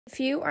If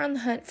you are on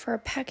the hunt for a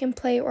pack and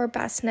play or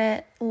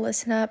bassinet,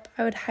 listen up.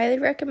 I would highly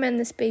recommend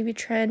this Baby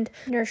Trend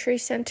Nursery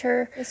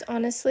Center. This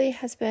honestly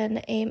has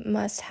been a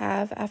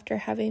must-have after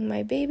having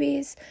my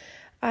babies.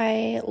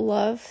 I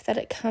love that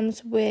it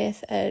comes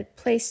with a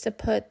place to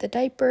put the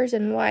diapers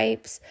and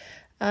wipes.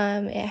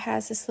 It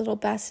has this little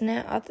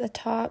bassinet at the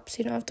top, so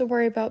you don't have to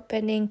worry about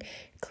bending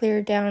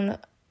clear down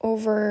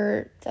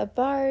over the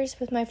bars.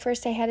 With my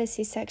first, I had a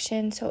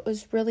C-section, so it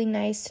was really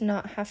nice to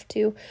not have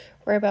to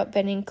worry about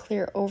bending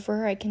clear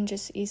over. I can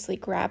just easily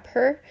grab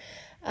her.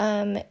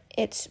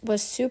 It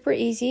was super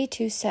easy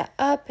to set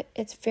up.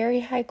 It's very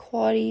high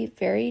quality,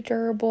 very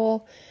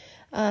durable.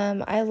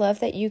 I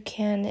love that you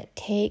can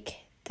take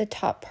the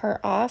top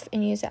part off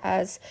and use it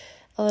as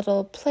a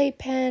little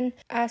playpen.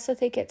 I also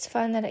think it's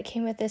fun that it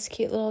came with this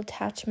cute little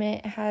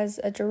attachment. It has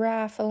a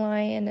giraffe, a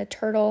lion, a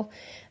turtle.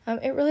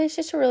 It really is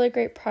just a really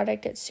great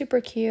product. It's super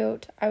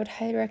cute. I would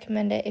highly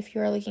recommend it if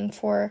you are looking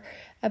for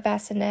a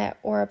bassinet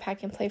or a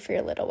pack and play for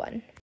your little one.